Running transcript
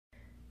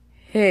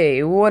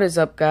Hey, what is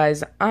up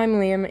guys? I'm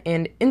Liam,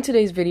 and in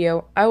today's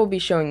video, I will be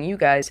showing you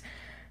guys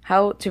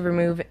how to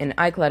remove an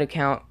iCloud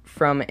account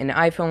from an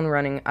iPhone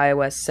running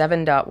iOS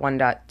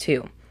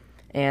 7.1.2.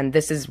 And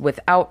this is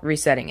without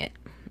resetting it.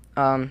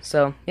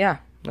 So yeah,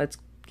 let's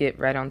get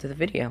right on to the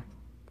video.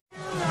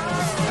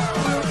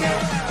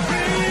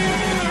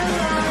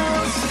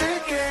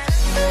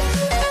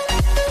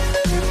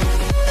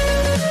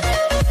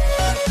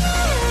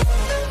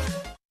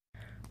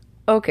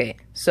 Okay,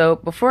 so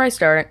before I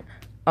start,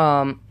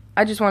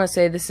 I just want to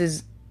say this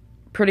is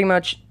pretty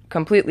much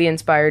completely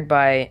inspired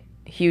by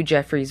Hugh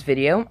Jeffreys'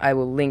 video. I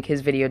will link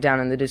his video down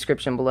in the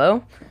description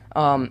below.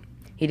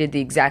 He did the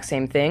exact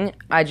same thing.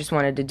 I just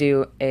wanted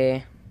to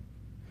I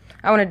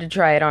wanted to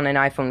try it on an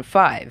iPhone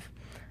 5.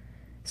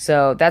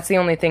 So that's the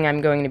only thing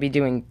I'm going to be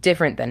doing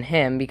different than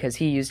him, because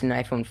he used an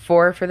iPhone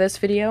 4 for this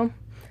video.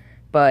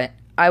 But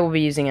I will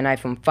be using an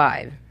iPhone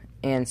 5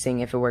 and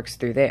seeing if it works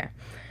through there.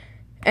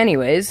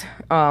 Anyways,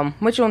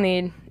 what you'll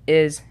need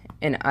is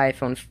an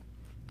iPhone,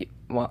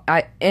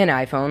 any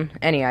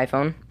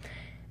iPhone,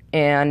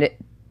 and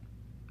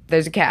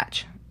there's a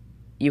catch.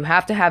 You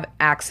have to have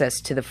access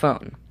to the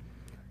phone.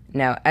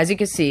 Now, as you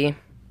can see,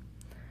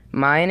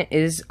 mine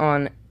is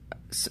on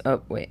someone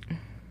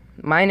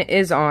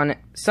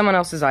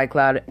else's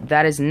iCloud.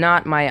 That is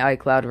not my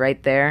iCloud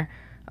right there.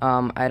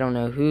 I don't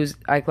know whose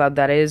iCloud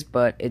that is,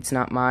 but it's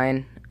not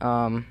mine.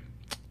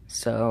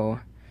 So,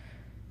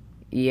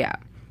 yeah.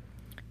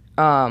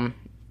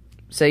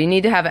 So you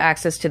need to have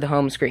access to the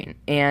home screen.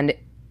 And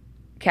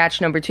catch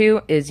number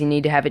 2 is you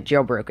need to have it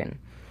jailbroken.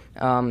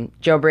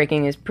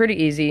 Jailbreaking is pretty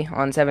easy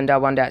on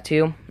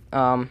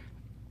 7.1.2.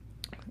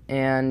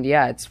 And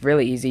yeah, it's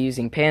really easy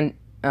using Pangu,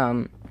 or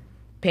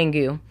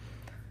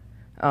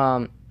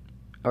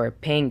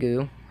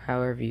Pangu,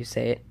 however you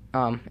say it.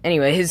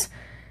 Anyways,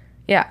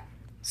 yeah.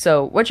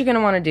 So what you're going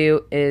to want to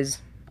do is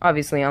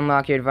obviously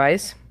unlock your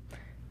device.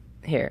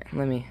 Here,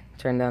 let me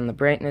turn down the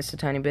brightness a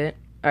tiny bit.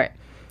 Alright.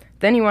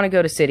 Then you want to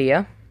go to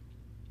Cydia,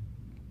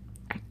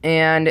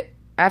 and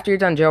after you're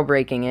done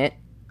jailbreaking it,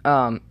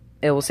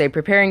 it will say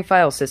preparing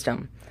file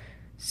system.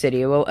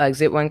 Cydia will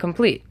exit when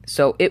complete.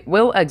 So it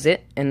will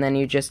exit, and then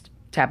you just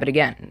tap it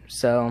again.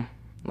 So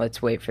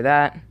let's wait for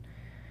that.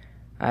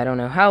 I don't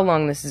know how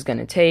long this is going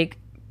to take,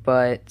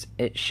 but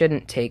it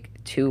shouldn't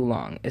take too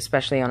long,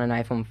 especially on an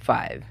iPhone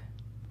 5.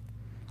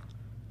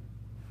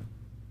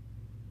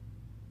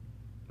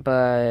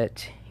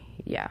 But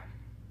yeah.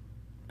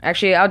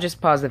 Actually, I'll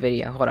just pause the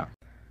video. Hold on.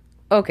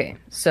 Okay,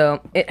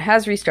 so it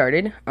has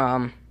restarted,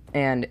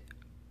 and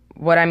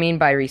what I mean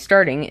by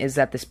restarting is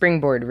that the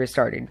springboard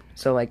restarted.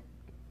 So, like,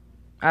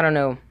 I don't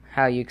know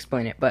how you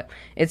explain it, but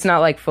it's not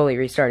like fully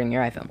restarting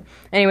your iPhone.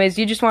 Anyways,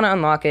 you just want to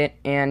unlock it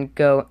and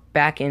go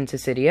back into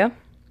Cydia.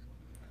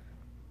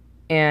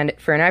 And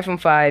for an iPhone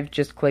 5,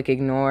 just click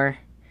ignore.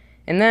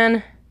 And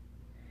then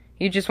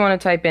you just want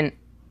to type in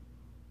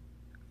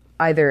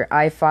either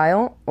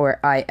iFile or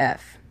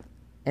IF.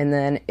 And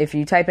then if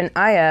you type in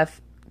IF,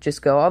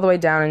 just go all the way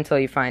down until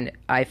you find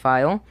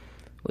iFile,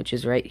 which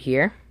is right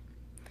here.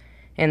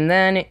 And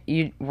then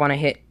you want to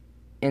hit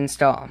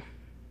install.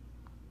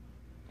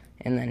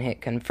 And then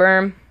hit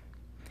confirm,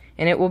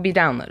 and it will be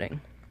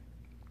downloading.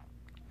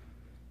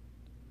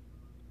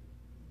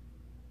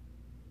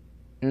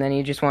 And then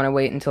you just want to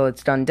wait until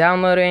it's done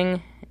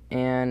downloading,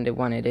 and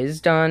when it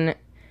is done,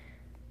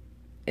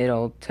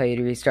 it'll tell you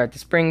to restart the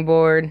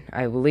springboard,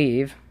 I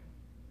believe.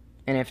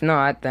 And if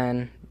not,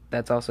 then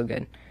that's also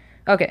good.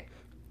 Okay,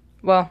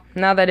 well,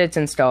 now that it's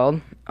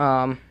installed,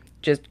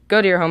 just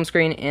go to your home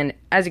screen, and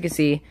as you can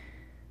see,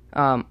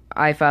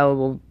 iFile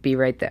will be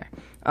right there.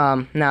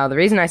 Now, the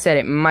reason I said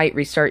it might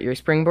restart your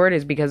springboard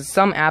is because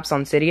some apps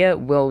on Cydia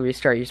will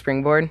restart your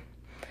springboard.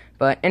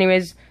 But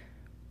anyways,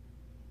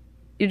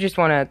 you just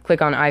want to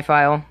click on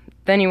iFile.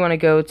 Then you want to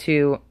go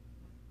to,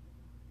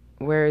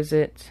 where is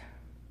it?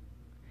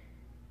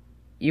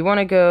 You want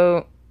to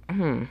go,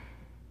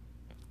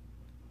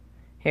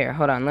 Here,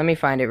 hold on, let me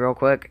find it real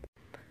quick.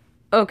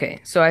 Okay,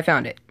 so I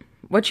found it.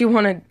 What you're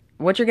going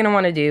to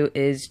want to do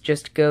is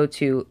just go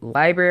to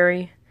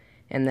Library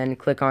and then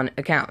click on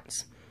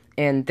Accounts.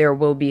 And there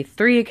will be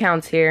 3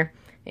 accounts here,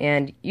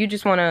 and you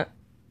just want to,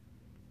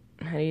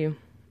 you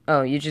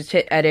just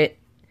hit Edit,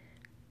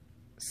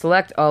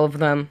 select all of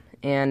them,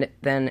 and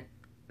then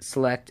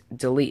select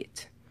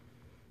Delete.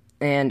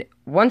 And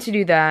once you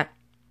do that,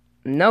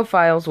 no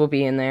files will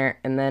be in there,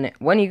 and then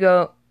when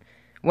you're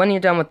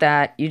done with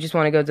that, you just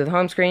want to go to the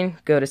home screen,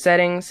 go to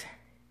Settings,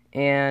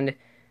 and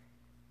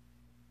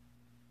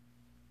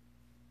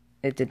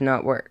it did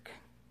not work.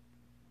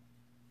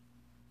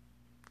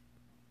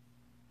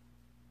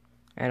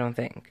 I don't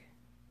think.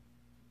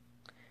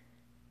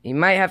 You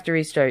might have to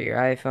restart your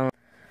iPhone.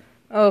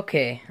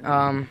 Okay,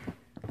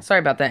 sorry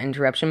about that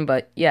interruption,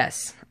 but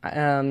yes,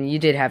 you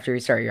did have to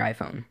restart your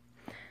iPhone.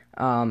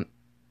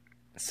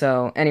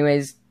 So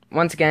anyways,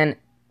 once again,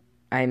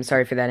 I'm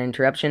sorry for that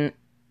interruption.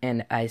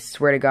 And I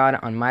swear to God,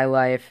 on my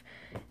life,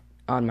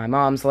 on my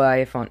mom's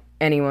life, on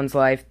anyone's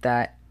life,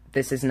 that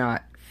this is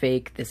not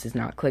fake, this is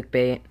not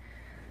clickbait.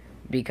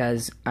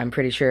 because I'm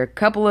pretty sure a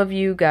couple of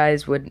you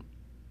guys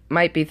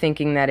might be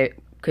thinking that it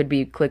could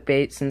be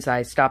clickbait since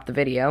I stopped the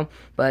video,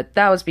 but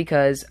that was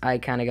because I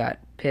kind of got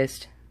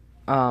pissed,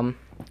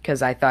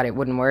 because I thought it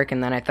wouldn't work,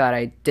 and then I thought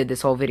I did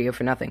this whole video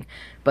for nothing.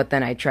 But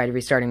then I tried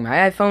restarting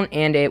my iPhone,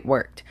 and it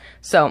worked.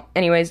 So,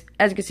 anyways,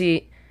 as you can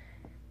see,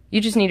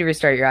 you just need to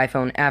restart your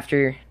iPhone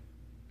after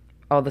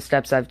all the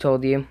steps I've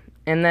told you.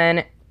 And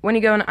then, when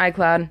you go in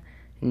iCloud,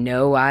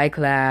 no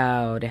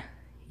iCloud.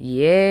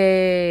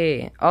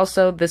 Yay!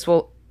 Also, this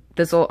will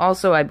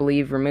also, I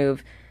believe,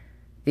 remove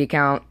the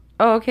account.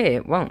 Oh, okay,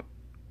 it won't.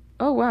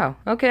 Oh, wow.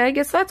 Okay, I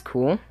guess that's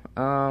cool.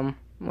 What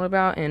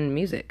about in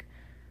music?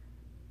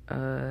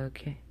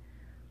 Okay.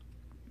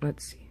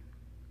 Let's see.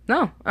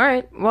 No,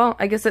 alright. Well,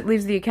 I guess it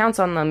leaves the accounts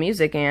on the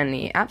music and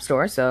the App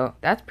Store, so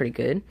that's pretty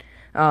good.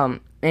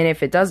 And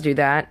if it does do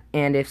that,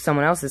 and if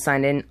someone else is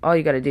signed in, all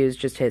you gotta do is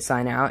just hit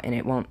sign out, and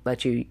it won't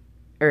let you,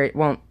 or it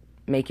won't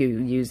make you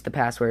use the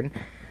password.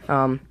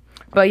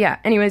 But yeah,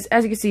 anyways,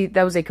 as you can see,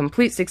 that was a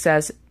complete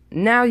success.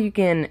 Now you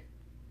can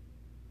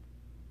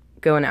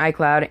go in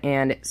iCloud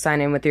and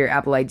sign in with your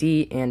Apple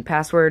ID and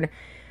password.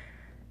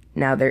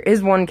 Now, there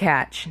is one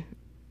catch.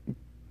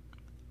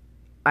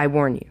 I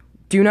warn you,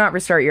 do not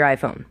restart your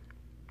iPhone.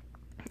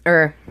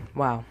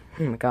 Wow,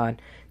 oh my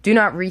god. Do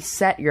not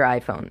reset your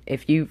iPhone.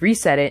 If you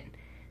reset it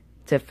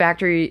to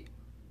factory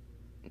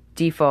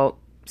default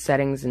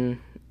settings, and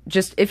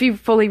just, if you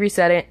fully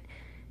reset it,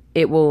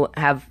 it will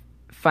have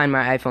Find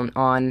My iPhone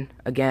on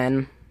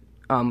again,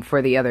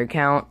 for the other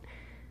account,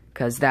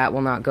 because that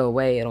will not go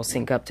away. It'll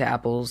sync up to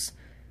Apple's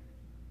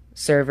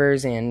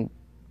servers and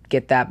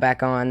get that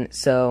back on.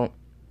 So,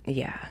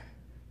 yeah,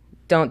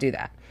 don't do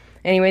that.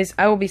 Anyways,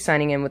 I will be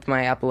signing in with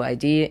my Apple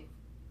ID,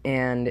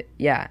 and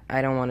yeah,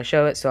 I don't want to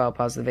show it, so I'll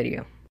pause the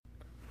video.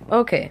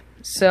 Okay,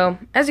 so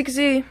as you can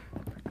see,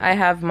 I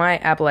have my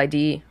Apple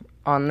ID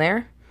on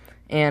there,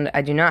 and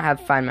I do not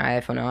have Find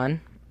My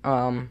iPhone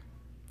on.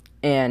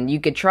 And you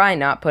could try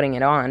not putting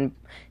it on,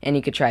 and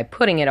you could try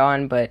putting it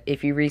on, but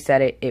if you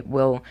reset it, it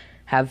will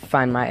have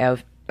Find My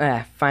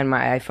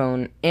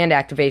iPhone and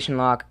activation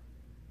lock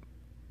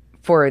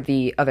for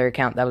the other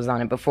account that was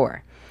on it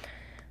before.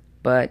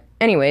 But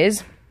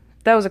anyways,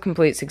 that was a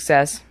complete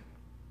success.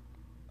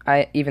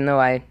 Even though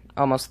I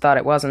almost thought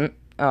it wasn't.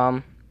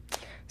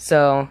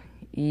 So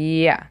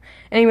yeah.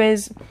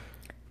 Anyways,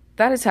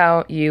 that is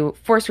how you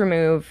force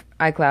remove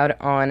iCloud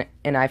on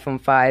an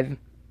iPhone 5,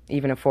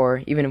 even a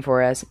 4, even a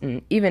 4S,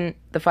 and even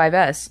the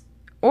 5S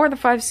or the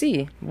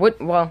 5C.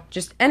 Well,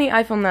 just any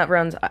iPhone that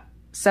runs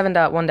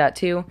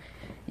 7.1.2,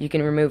 you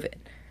can remove it.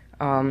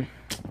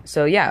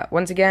 So yeah,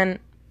 once again,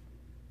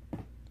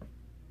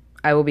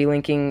 I will be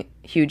linking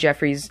Hugh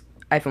Jeffreys'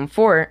 iPhone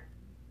 4,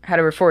 how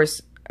to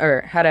force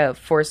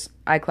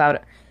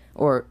iCloud,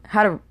 or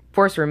how to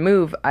force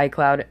remove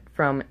iCloud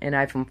from an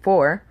iPhone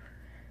 4.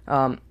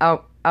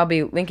 I'll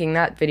be linking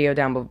that video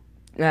down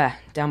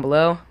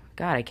below.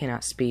 God, I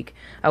cannot speak.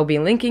 I'll be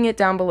linking it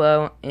down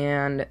below,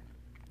 and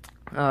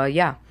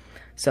yeah.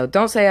 So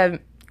don't say I'm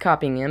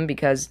copying him,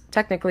 because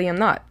technically I'm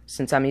not,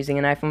 since I'm using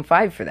an iPhone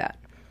 5 for that.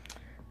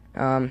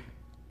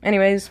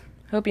 Anyways,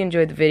 hope you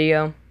enjoyed the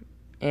video,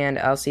 and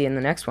I'll see you in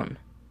the next one.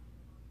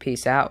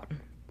 Peace out.